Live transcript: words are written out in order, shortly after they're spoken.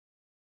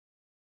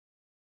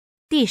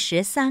第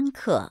13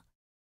课。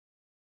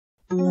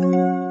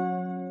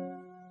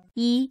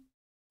1、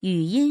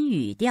语音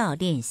语调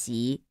练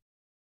习。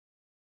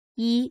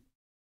1、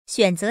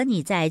选择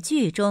你在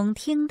句中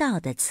听到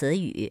的词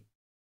语。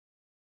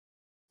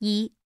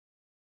1、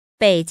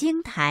北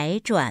京台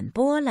转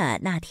播了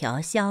那条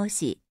消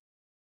息。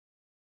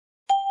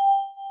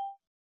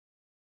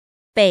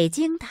北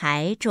京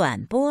台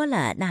转播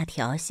了那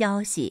条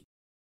消息。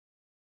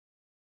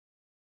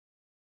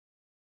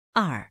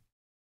2、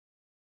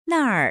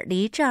那儿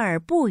离这儿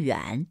不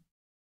远。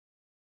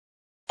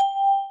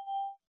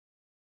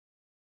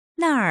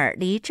那儿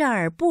离这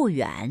儿不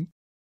远。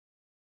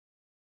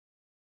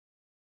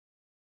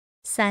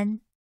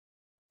3、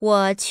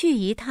我去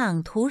一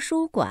趟图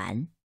书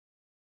馆。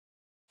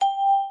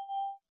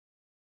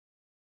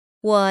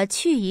我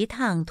去一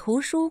趟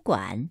图书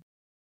馆。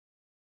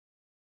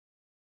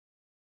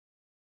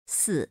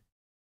4、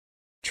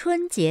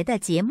春节的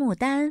节目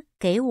单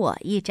给我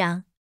一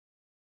张。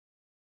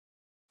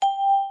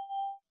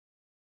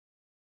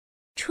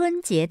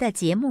春节的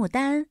节目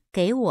单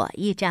给我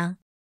一张。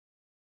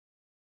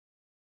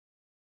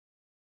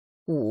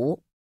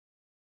5、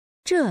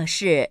这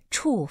事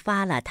触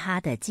发了他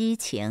的激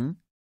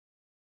情。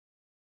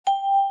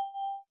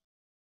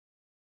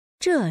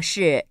这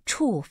事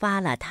触发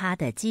了他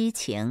的激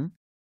情。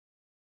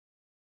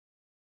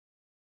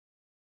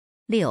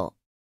6、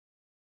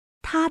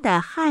他的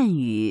汉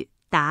语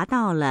达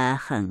到了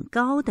很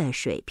高的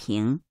水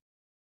平。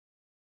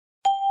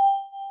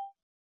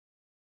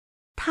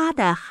他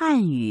的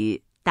汉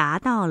语达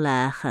到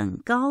了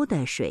很高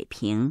的水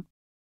平。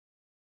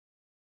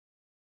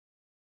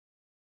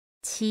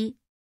7、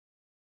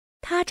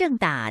他正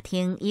打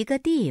听一个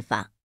地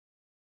方。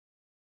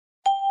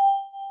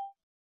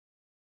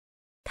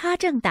他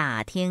正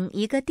打听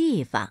一个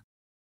地方。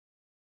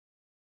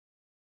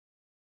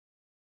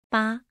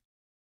8、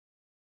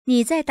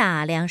你在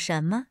打量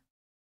什么？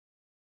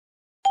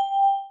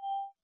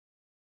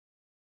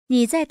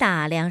你在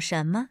打量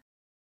什么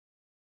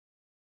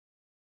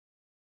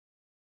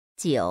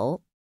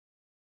？9、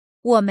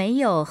我没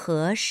有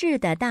合适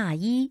的大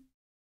衣。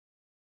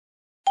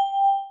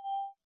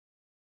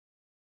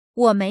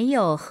我没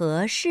有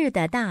合适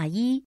的大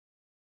衣。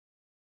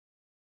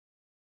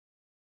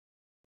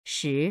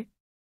10、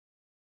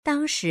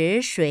当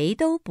时谁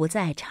都不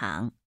在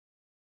场。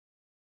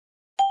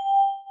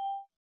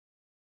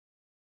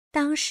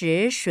当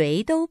时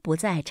谁都不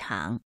在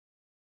场。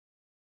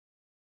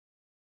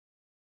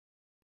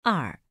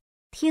2、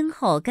听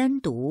后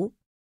跟读。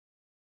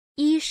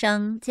1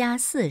声加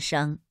4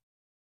声。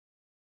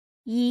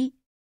1、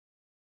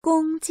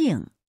恭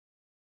敬。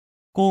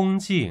恭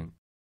敬。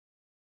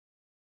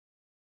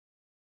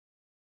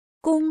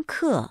功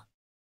课。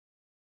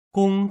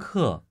功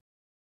课。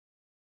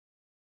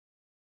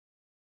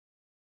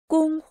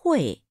工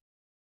会。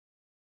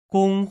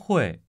工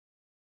会。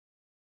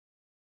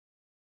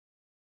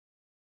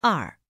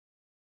2、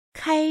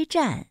开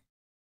战。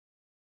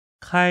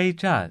开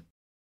战。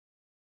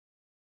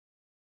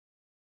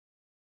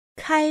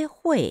开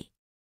会。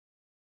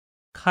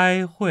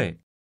开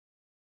会。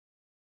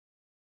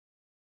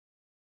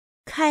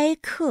开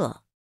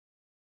课。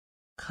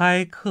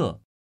开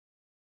课。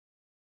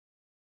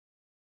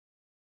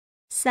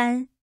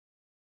3、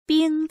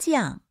兵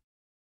将。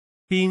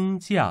兵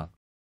将。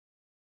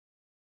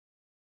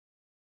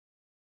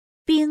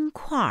冰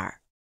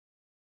块。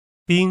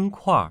冰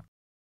块。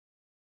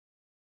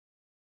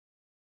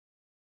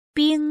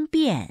兵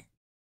变。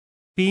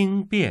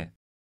兵变。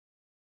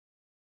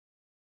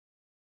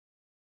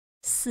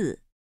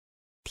4、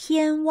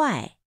天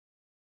外。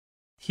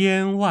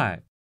天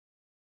外。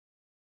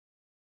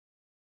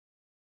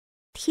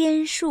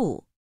天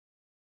数。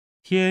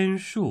天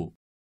数。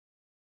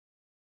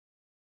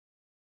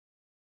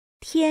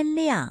天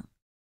亮。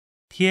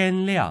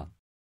天亮。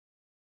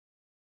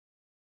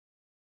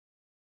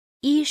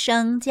1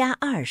声加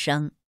2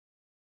声。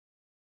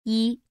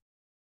1、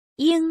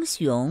英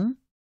雄。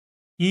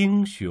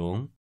英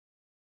雄。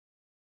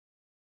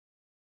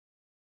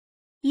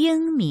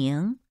英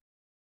明。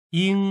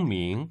英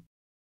明。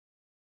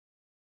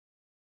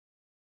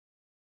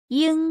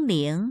英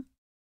灵。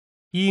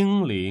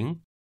英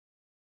灵。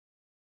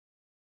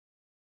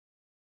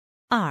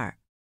2、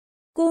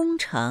工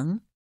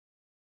程。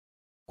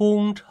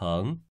工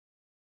程。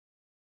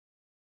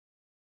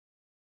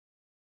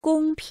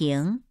公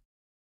平。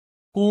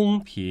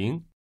公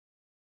平。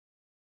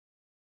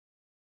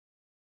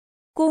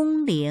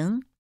工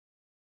龄。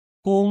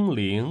工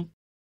龄。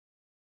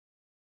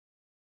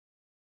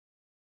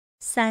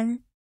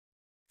3、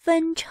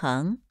分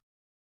成。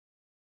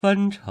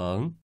分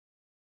成。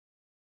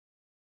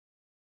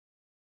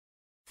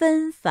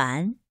纷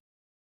繁。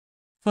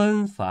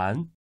纷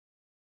繁。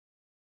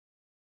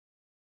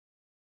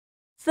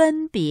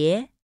分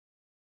别。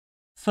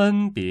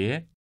分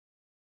别。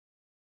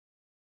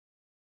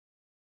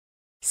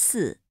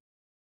4、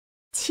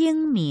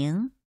清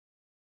明。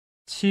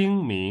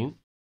清明。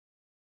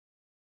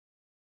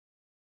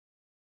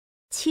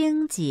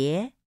清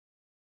洁。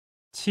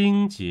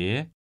清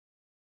洁。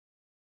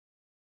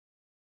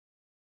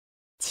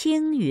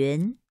青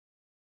云。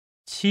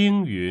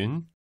青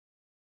云。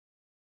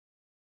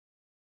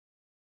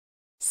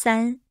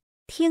3.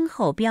 听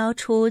后标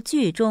出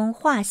句中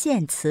划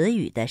线词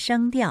语的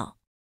声调。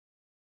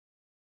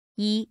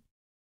1.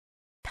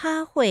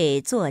 他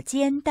会做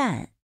煎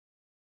蛋。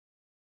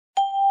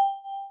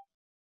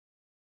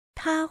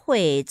他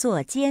会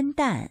做煎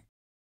蛋。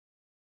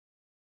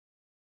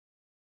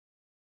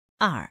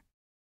2.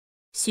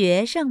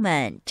 学生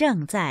们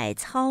正在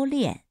操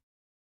练。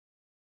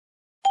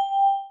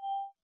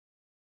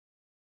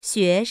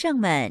学生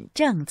们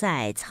正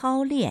在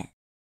操练。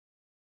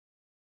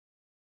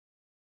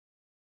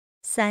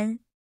3.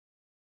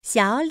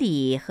 小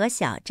李和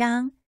小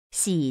张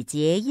喜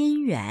结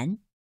姻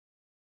缘。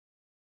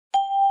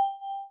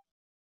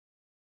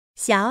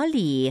小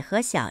李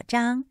和小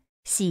张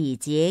喜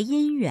结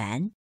姻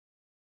缘。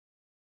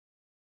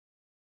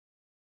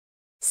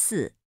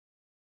4.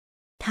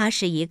 他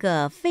是一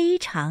个非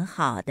常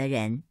好的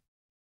人。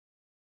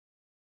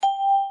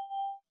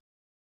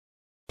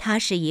他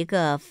是一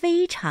个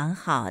非常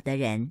好的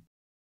人。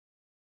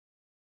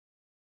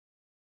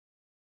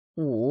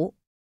5.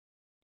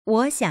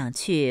 我想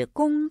去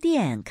宫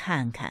殿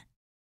看看。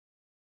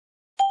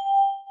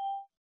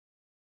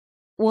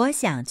我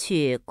想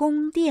去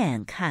宫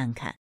殿看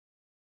看。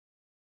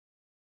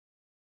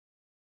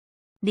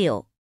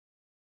6.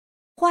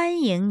 欢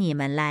迎你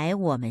们来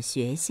我们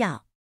学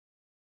校。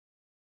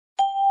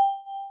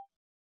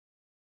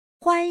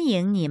欢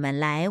迎你们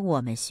来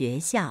我们学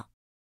校。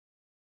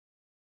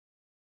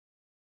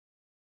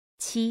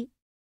7.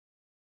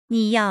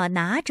 你要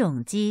哪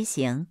种机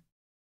型？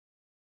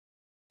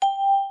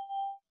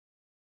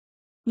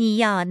你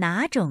要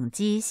哪种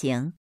机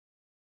型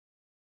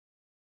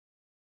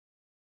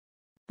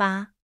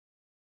？8.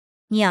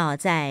 鸟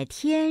在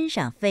天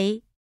上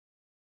飞。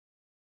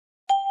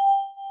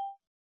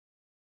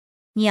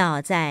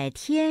鸟在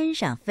天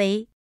上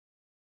飞。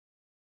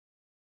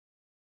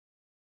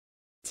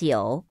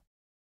9.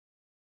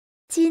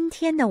 今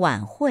天的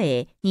晚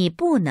会你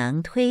不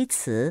能推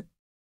辞。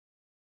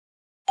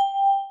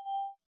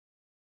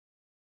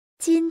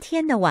今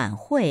天的晚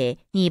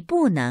会你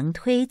不能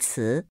推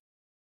辞。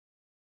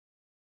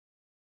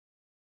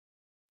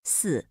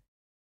4.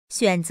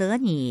 选择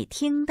你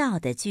听到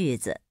的句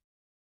子。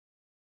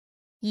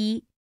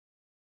1.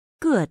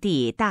 各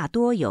地大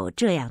多有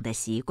这样的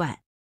习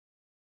惯。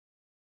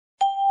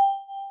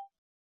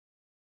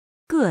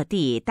各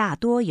地大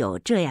多有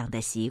这样的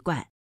习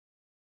惯。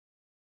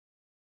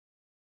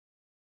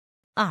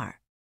2.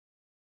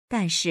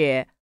 但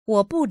是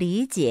我不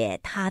理解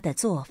他的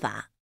做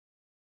法。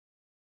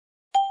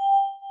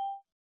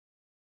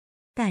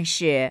但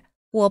是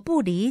我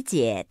不理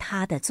解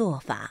他的做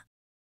法。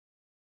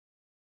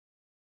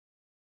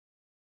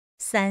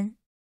3.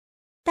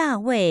 大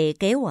卫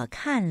给我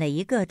看了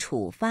一个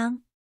处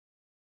方。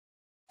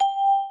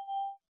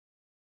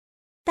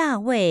大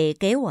卫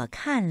给我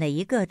看了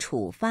一个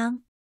处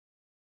方。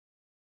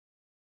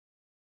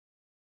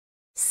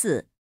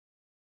4.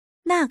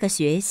 那个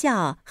学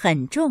校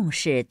很重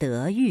视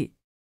德育。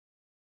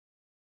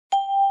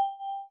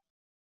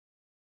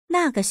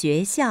那个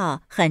学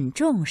校很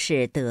重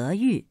视德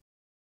育。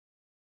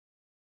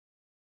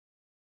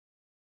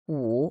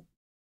5.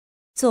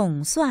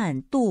 总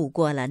算度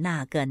过了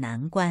那个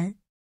难关。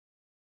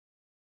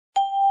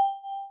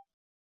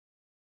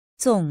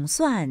总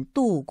算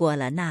度过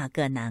了那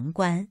个难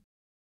关。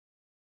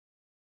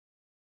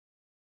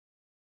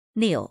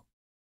6.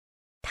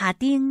 他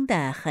盯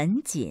得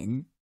很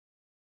紧。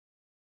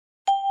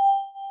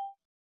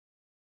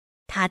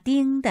他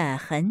盯得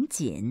很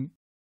紧。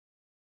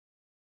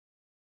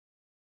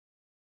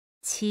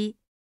7.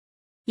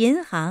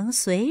 银行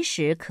随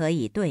时可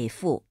以兑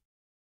付。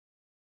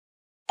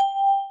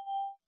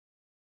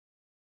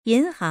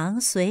银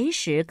行随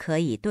时可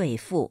以兑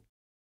付。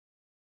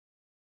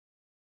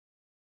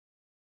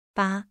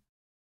8.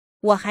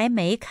 我还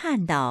没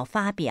看到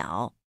发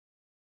表。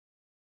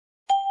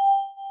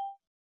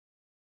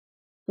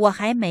我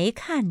还没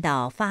看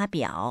到发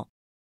表。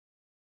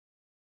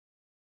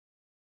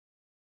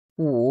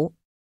5.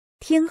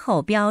 听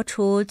后标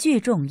出句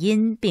重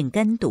音并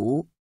跟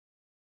读。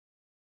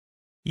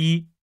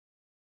1.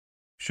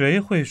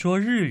 谁会说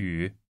日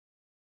语？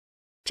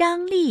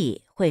张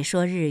丽会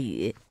说日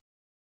语。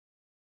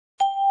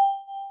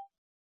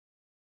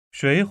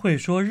谁会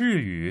说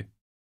日语？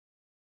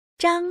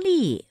张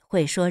丽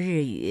会说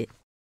日语。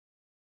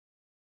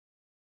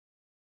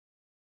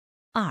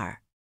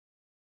2.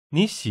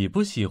 你喜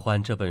不喜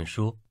欢这本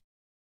书？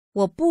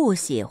我不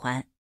喜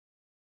欢。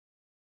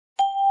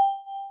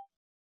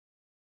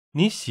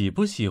你喜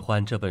不喜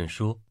欢这本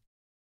书？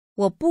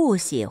我不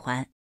喜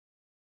欢。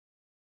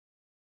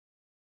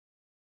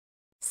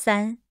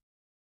3.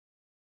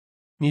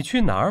 你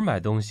去哪儿买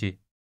东西？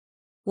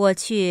我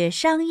去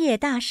商业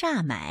大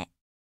厦买。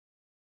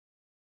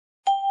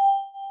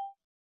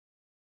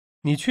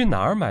你去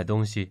哪儿买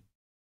东西？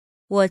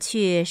我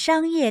去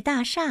商业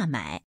大厦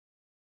买。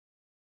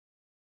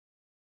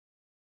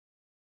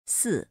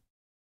4.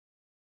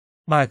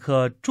 麦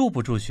克住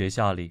不住学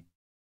校里？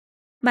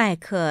麦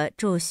克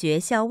住学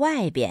校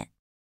外边。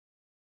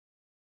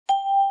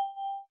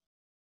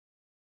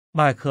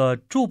麦克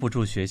住不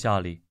住学校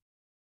里？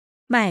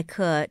麦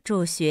克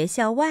住学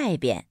校外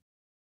边。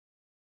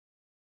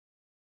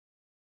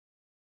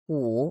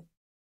5.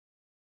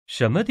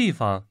 什么地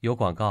方有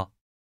广告？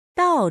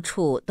到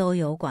处都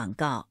有广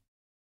告。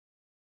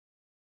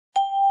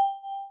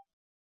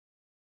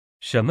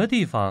什么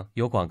地方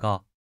有广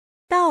告？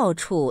到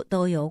处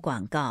都有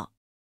广告。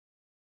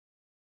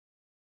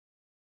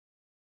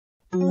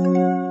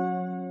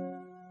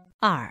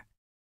2.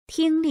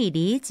 听力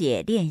理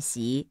解练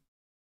习。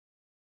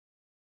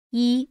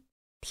1.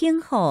 听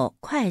后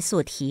快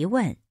速提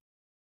问，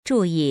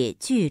注意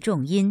句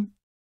重音。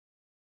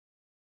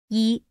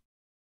1.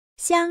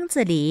 箱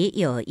子里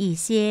有一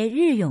些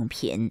日用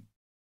品。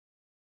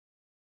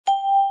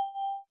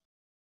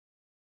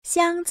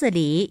箱子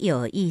里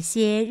有一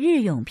些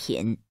日用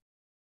品。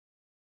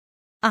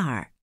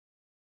2.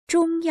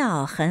 中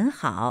药很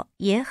好，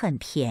也很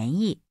便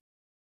宜。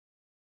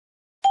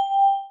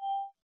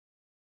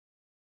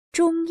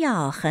中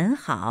药很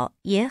好，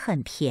也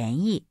很便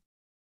宜。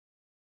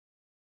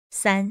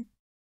3.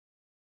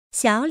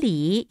 小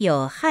李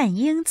有汉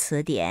英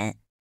词典，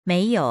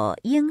没有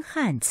英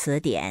汉词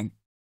典。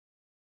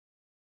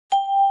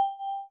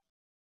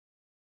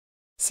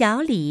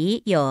小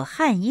李有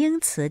汉英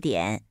词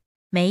典，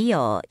没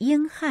有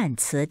英汉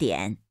词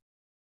典。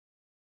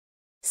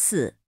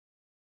4.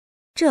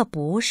 这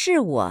不是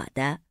我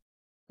的，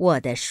我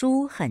的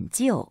书很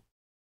旧。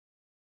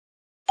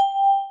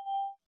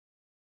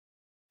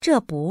这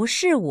不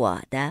是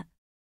我的，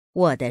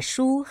我的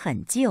书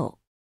很旧。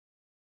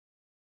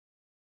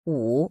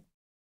5.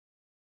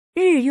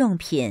 日用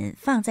品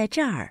放在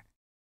这儿，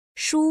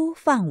书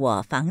放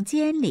我房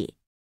间里。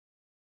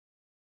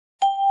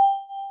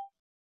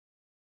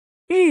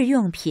日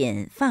用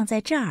品放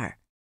在这儿，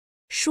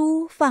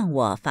书放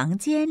我房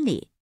间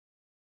里。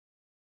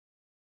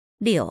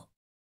6.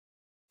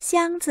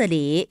 箱子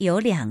里有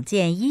2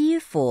件衣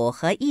服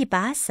和一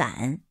把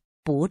伞，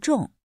不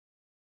重。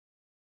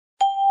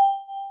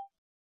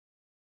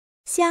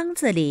箱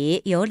子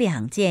里有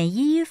2件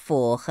衣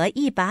服和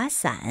一把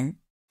伞，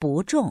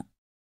不重。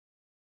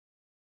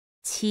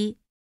7.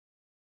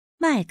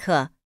 麦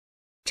克，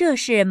这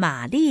是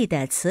玛丽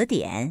的词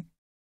典，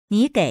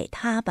你给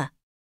她吧。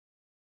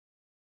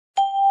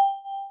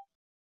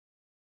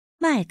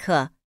麦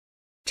克，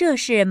这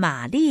是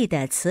玛丽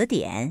的词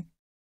典，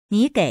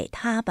你给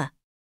她吧。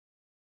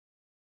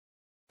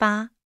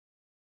8.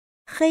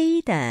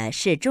 黑的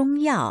是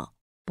中药，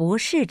不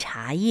是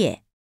茶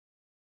叶。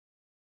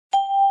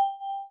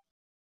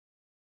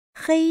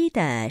黑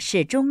的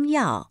是中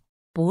药，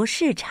不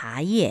是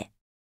茶叶。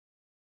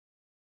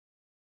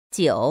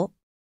9.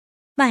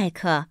 麦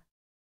克，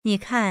你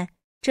看，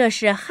这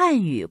是汉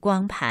语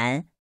光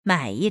盘，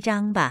买一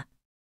张吧。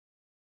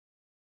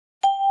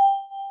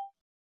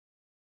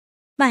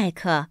麦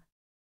克，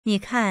你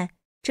看，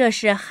这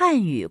是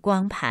汉语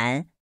光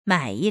盘，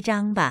买一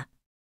张吧。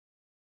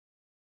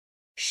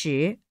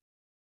10.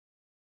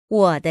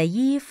 我的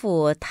衣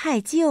服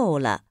太旧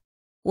了，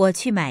我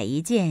去买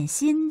一件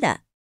新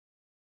的。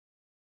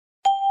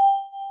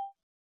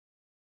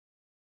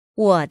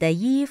我的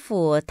衣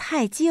服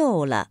太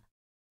旧了，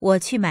我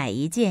去买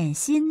一件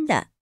新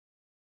的。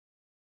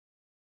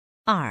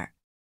2.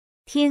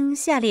 听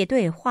下列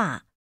对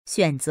话，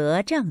选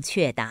择正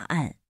确答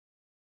案。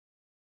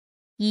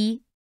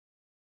1.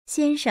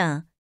 先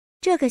生，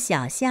这个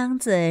小箱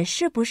子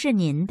是不是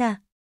您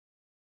的？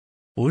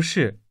不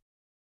是，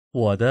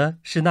我的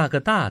是那个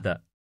大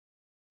的。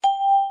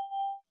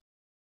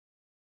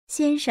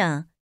先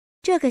生，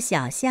这个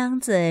小箱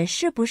子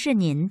是不是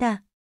您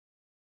的？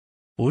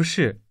不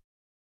是，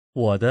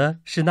我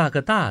的是那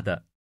个大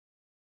的。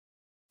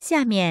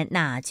下面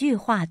哪句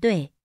话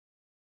对？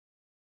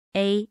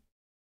 A.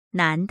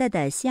 男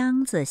的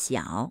箱子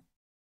小。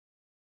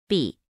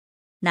 B.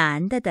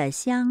 男的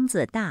箱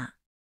子大。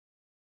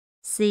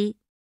 C.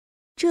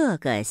 这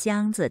个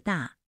箱子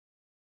大。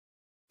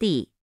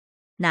 D.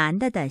 男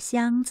的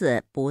箱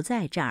子不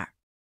在这儿。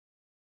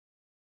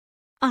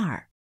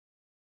2.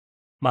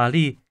 玛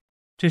丽，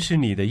这是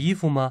你的衣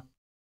服吗？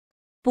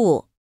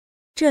不，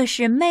这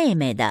是妹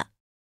妹的，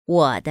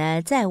我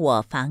的在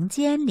我房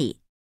间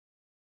里。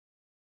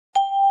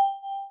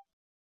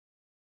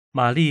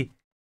玛丽，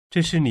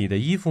这是你的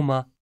衣服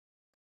吗？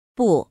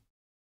不，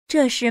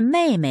这是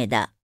妹妹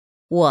的，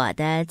我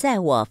的在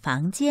我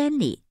房间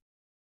里。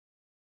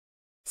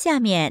下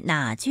面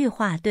哪句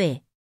话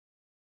对？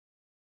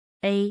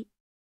 A.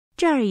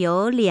 这儿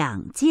有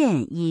2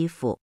件衣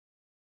服。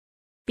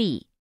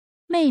 B.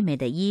 妹妹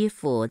的衣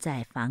服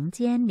在房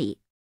间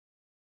里。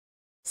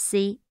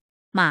 C.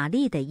 玛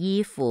丽的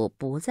衣服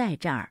不在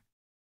这儿。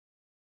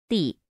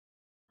 D.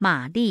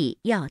 玛丽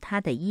要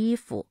她的衣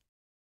服。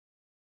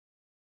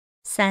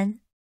3.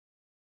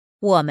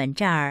 我们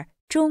这儿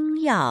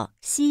中药、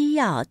西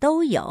药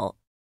都有，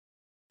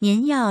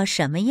您要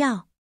什么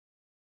药？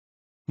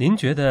您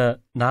觉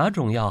得哪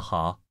种药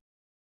好？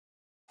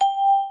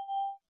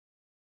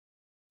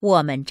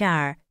我们这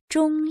儿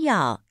中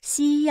药、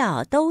西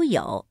药都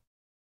有，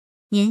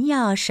您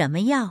要什么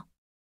药？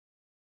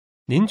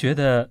您觉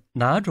得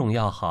哪种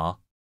药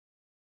好？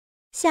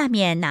下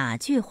面哪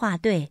句话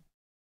对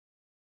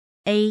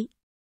 ？A.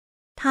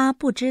 他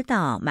不知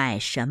道买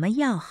什么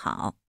药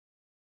好。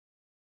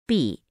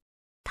B.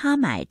 他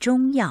买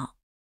中药。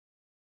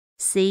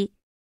C.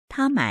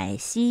 他买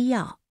西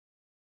药。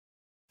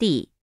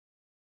D.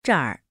 这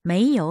儿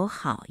没有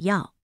好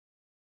药。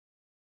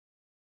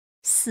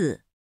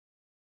4.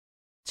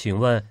 请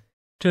问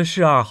这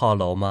是2号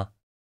楼吗？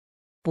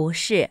不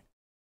是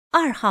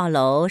，2号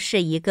楼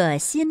是一个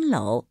新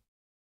楼。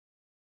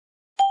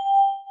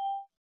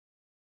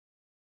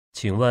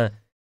请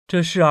问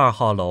这是2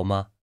号楼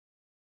吗？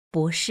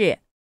不是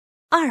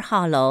，2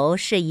号楼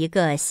是一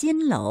个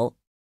新楼。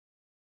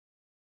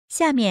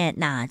下面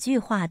哪句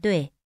话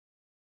对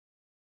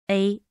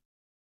 ？A.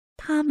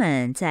 他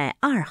们在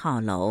2号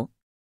楼。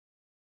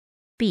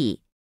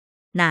B.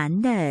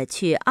 男的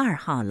去2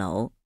号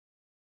楼。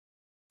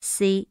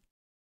C.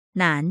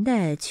 男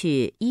的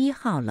去1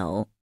号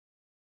楼。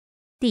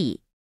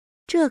D.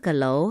 这个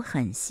楼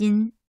很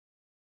新。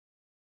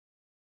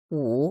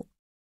5.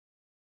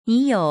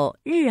 你有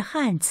日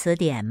汉词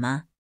典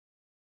吗？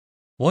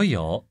我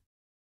有，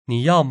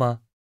你要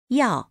吗？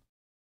要。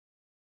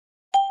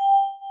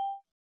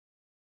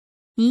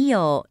你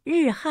有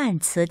日汉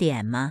词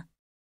典吗？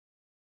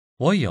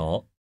我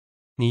有，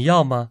你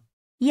要吗？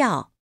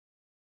要。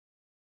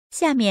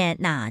下面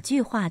哪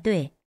句话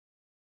对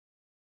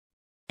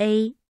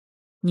 ？A.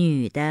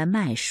 女的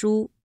卖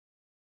书。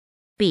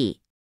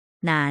B.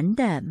 男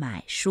的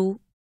买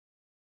书。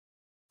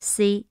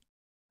C.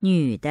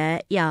 女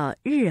的要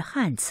日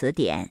汉词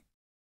典。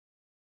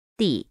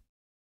D.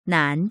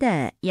 男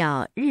的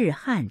要日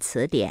汉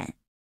词典。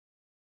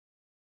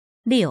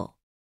6.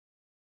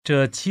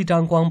 这7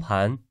张光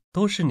盘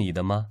都是你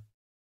的吗？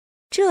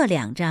这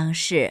2张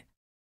是，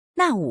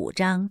那5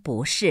张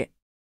不是。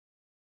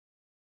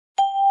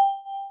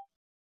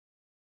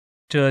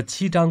这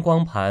7张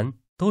光盘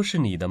都是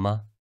你的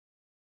吗？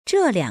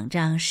这2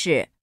张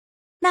是，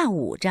那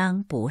5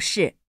张不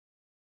是。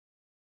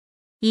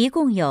一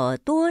共有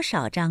多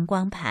少张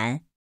光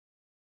盘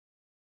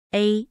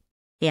 ？A.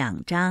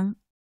 2张。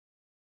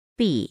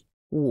B.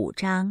 5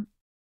张。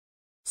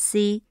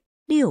C.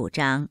 6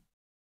张。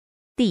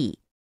D.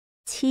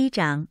 7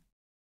张。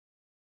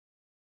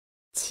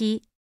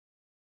7.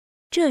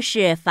 这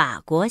是法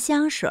国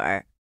香水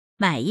儿，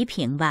买1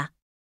瓶吧。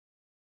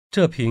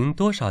这瓶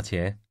多少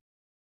钱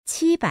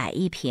？700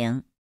一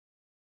瓶。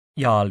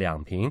要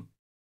2瓶。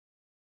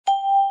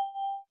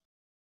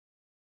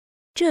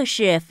这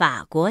是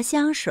法国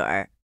香水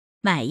儿，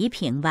买1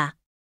瓶吧。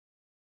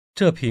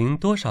这瓶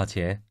多少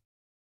钱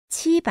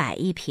700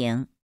一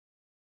瓶。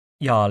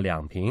要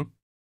2瓶。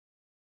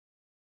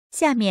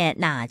下面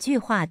哪句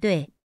话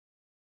对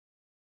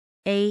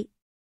 ？A.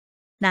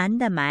 男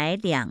的买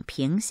2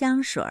瓶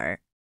香水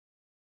儿。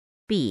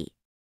B.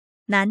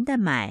 男的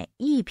买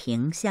1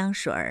瓶香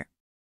水儿。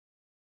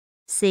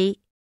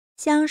C.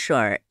 香水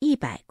儿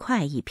100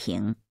块一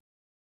瓶。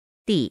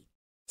D.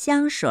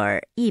 香水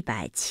儿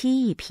170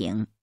一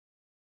瓶。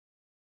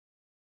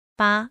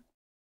8.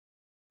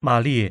 玛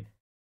丽，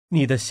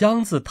你的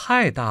箱子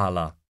太大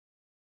了。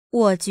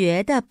我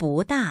觉得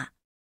不大，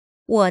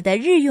我的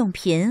日用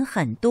品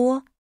很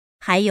多，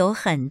还有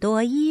很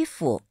多衣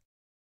服。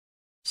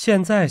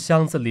现在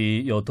箱子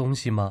里有东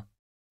西吗？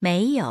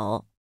没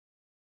有。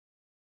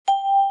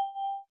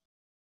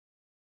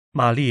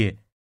玛丽，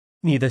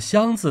你的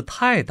箱子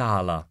太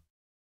大了。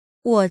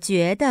我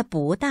觉得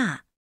不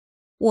大，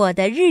我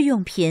的日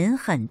用品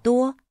很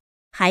多，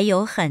还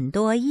有很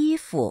多衣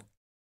服。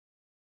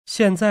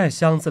现在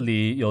箱子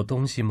里有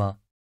东西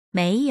吗？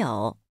没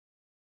有。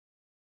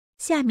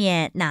下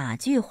面哪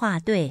句话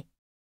对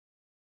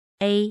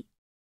 ？A.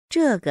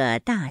 这个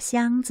大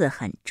箱子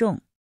很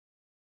重。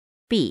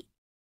B.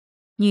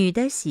 女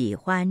的喜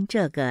欢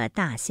这个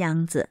大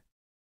箱子。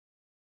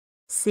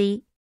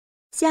C.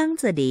 箱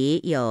子里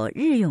有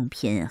日用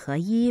品和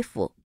衣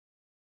服。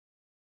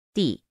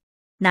D.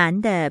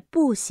 男的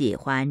不喜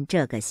欢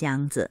这个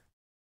箱子。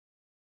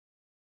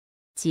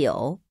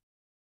9.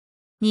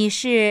 你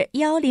是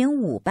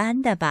105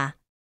班的吧？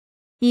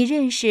你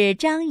认识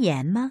张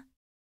岩吗？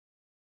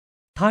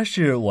他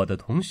是我的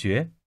同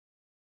学。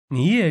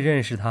你也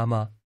认识他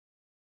吗？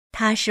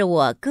他是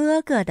我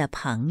哥哥的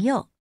朋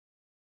友。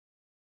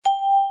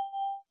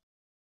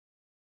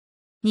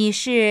你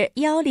是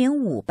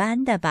105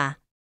班的吧？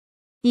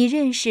你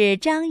认识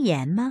张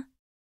岩吗？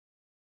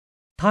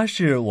他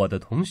是我的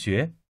同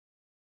学。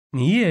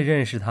你也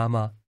认识他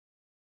吗？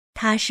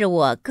他是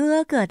我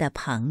哥哥的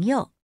朋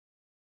友。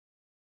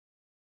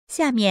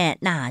下面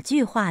哪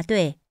句话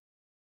对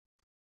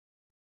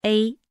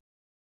 ？A.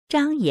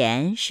 张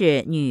岩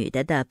是女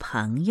的的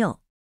朋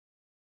友。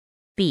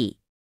B.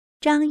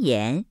 张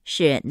岩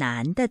是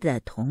男的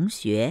的同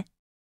学。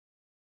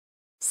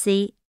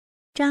C.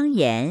 张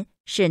岩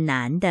是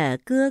男的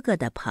哥哥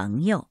的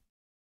朋友。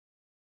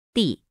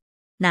D.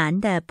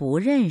 男的不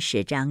认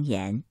识张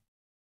岩。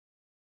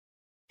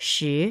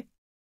10.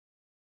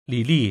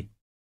 李丽，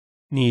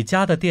你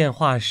家的电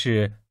话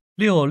是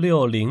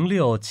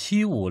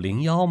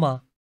66067501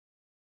吗？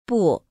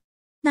不，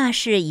那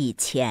是以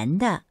前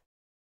的。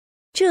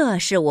这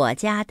是我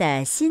家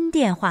的新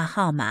电话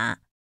号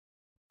码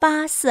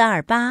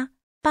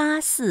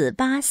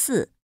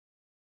，84288484。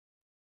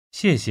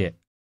谢谢。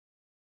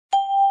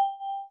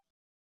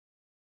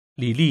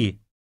李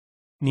丽，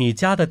你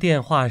家的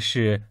电话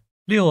是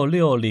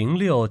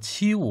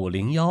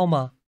66067501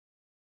吗？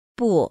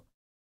不，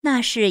那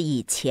是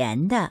以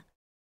前的。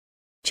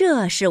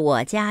这是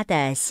我家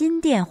的新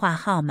电话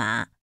号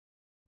码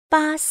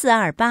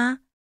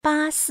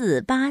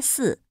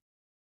，84288484。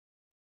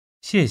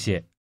谢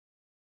谢。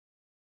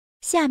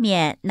下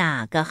面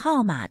哪个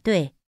号码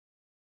对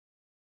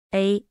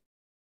 ？A.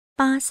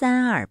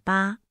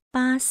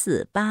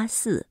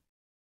 83288484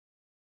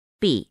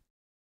 B.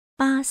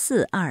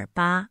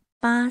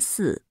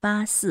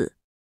 84288484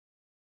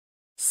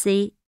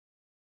 C.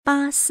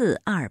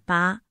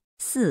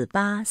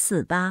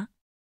 84284848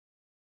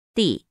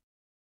 D.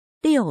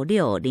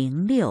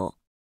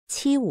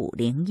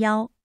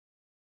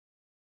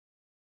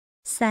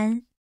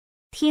 66067501。3.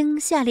 听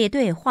下列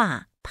对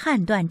话，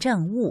判断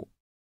正误。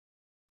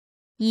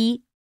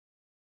1.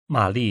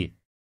 玛丽，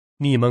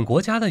你们国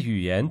家的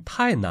语言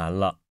太难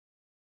了。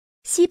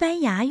西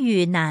班牙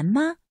语难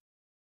吗？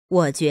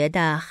我觉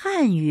得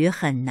汉语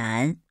很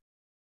难。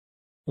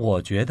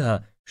我觉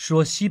得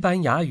说西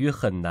班牙语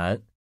很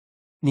难，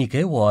你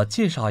给我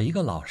介绍一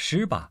个老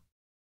师吧。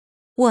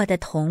我的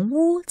同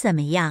屋怎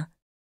么样？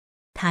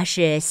他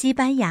是西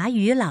班牙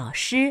语老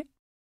师。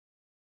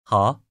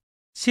好，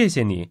谢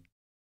谢你。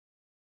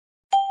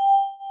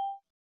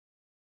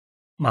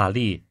玛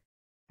丽，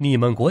你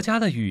们国家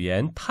的语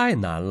言太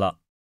难了。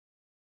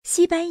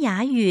西班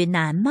牙语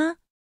难吗？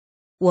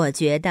我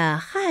觉得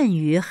汉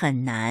语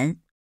很难。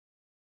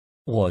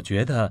我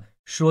觉得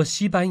说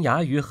西班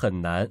牙语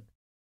很难，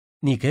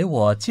你给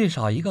我介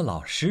绍一个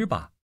老师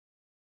吧。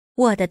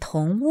我的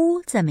同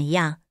屋怎么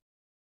样？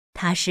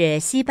他是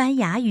西班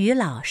牙语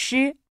老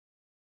师。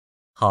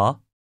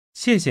好，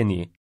谢谢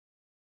你。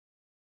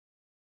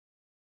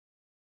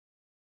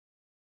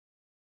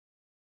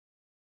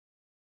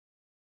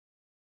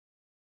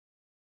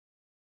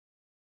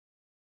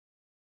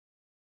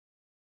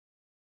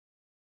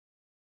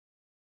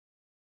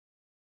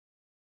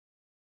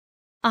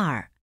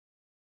2.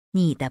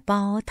 你的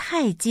包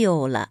太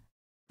旧了，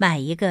买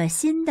一个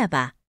新的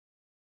吧。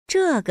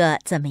这个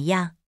怎么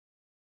样？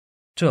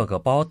这个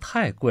包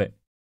太贵，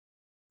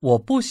我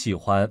不喜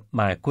欢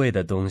买贵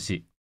的东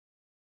西。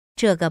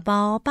这个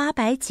包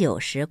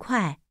890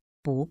块，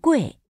不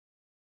贵。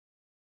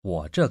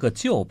我这个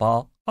旧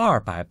包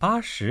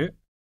280，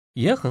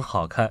也很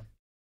好看。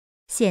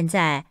现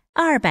在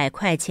200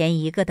块钱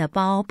一个的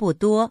包不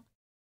多。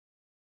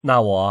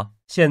那我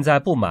现在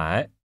不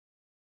买。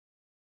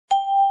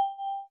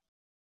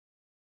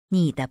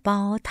你的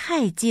包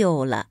太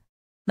旧了，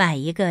买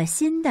一个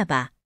新的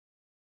吧。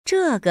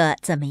这个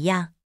怎么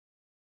样？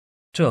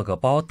这个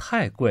包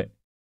太贵，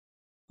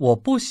我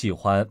不喜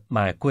欢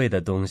买贵的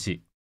东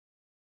西。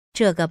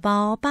这个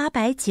包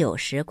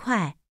890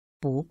块，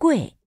不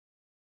贵。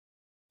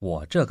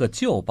我这个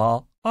旧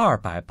包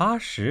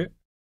280，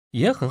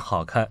也很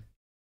好看。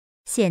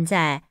现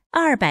在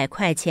200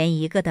块钱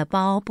一个的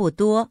包不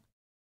多。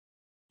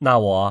那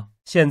我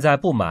现在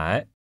不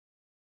买。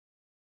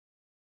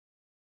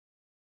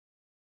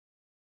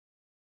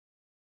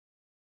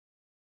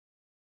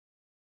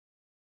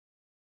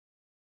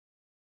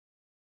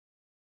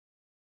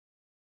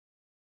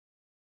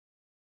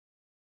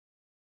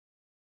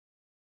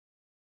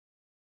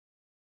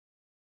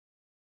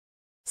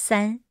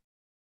3.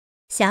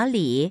 小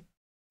李，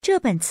这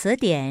本词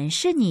典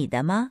是你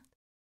的吗？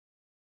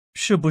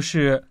是不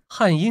是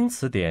汉英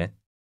词典？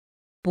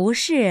不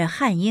是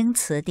汉英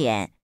词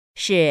典，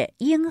是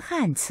英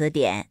汉词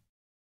典。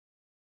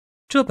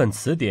这本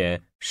词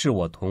典是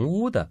我同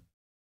屋的。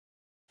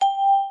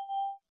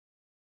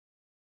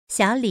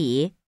小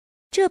李，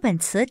这本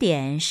词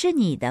典是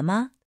你的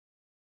吗？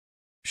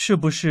是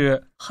不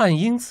是汉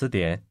英词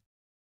典？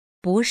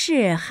不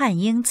是汉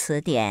英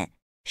词典，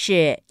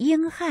是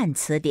英汉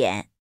词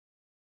典。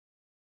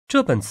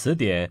这本词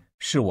典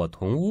是我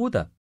同屋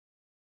的。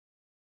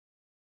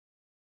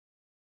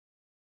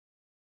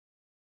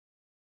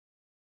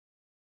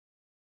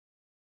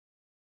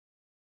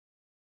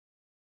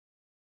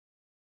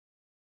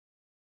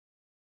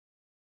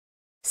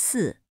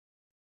4.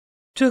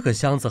 这个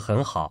箱子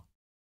很好，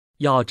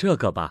要这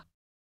个吧？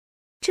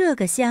这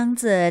个箱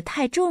子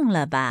太重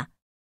了吧？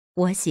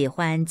我喜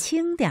欢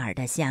轻点儿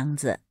的箱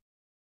子。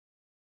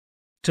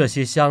这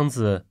些箱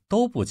子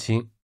都不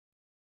轻。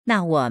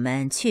那我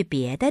们去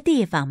别的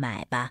地方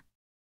买吧。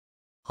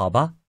好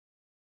吧。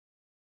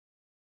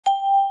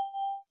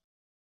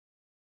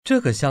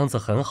这个箱子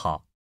很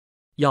好，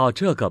要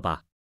这个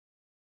吧？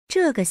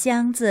这个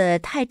箱子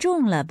太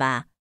重了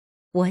吧？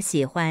我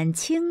喜欢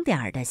轻点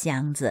儿的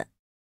箱子。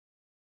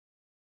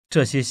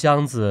这些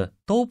箱子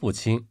都不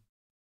轻。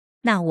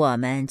那我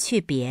们去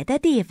别的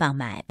地方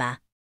买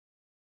吧。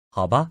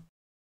好吧。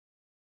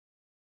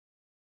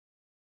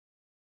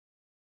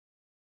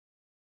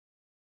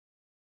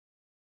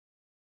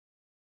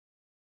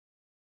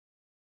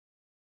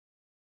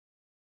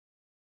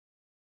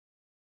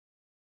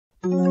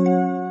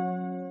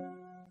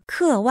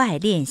课外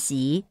练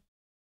习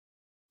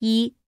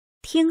一，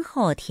听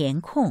后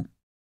填空。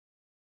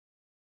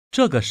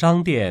这个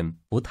商店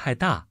不太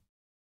大，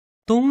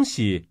东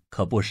西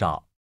可不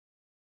少，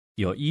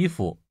有衣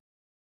服、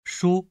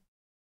书、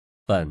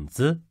本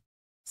子、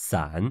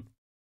伞，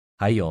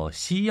还有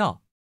西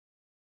药。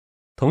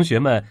同学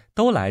们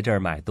都来这儿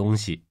买东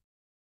西。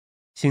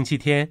星期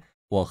天，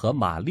我和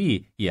玛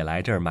丽也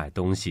来这儿买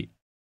东西。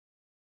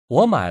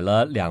我买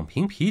了2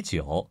瓶啤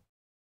酒，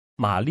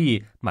玛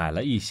丽买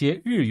了一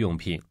些日用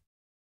品，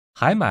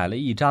还买了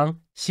一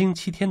张星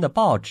期天的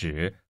报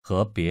纸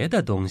和别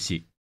的东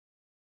西。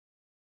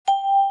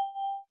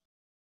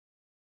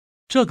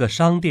这个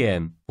商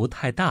店不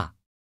太大，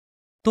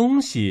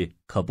东西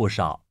可不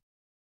少，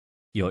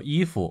有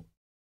衣服、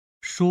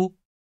书、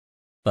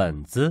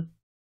本子、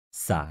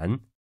伞，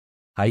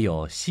还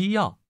有西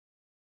药。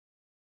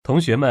同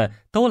学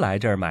们都来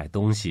这儿买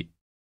东西。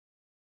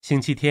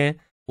星期天，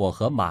我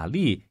和玛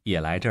丽也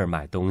来这儿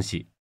买东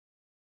西。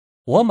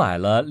我买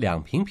了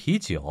2瓶啤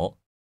酒，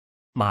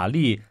玛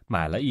丽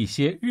买了一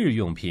些日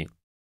用品，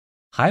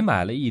还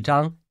买了一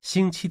张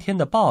星期天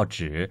的报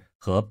纸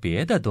和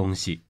别的东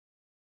西。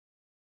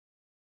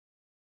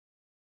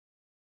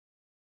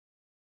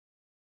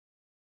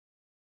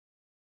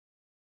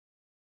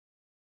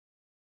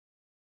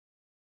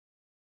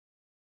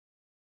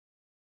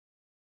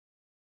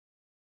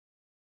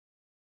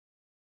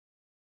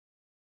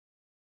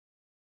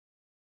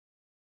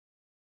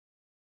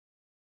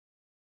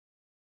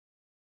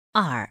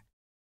2，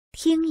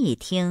听一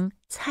听，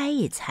猜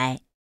一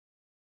猜。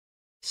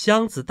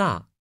箱子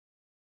大，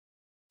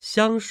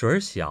香水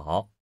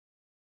小，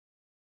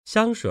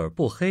香水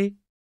不黑，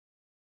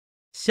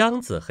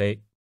箱子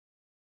黑。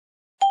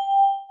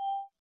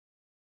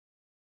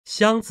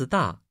箱子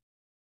大，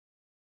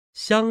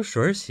香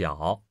水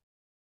小，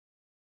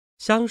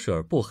香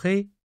水不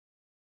黑，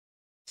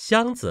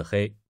箱子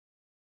黑。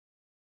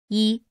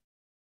1，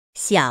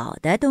小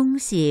的东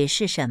西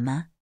是什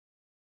么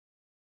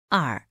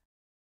？2，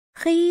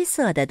黑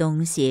色的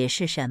东西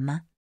是什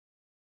么？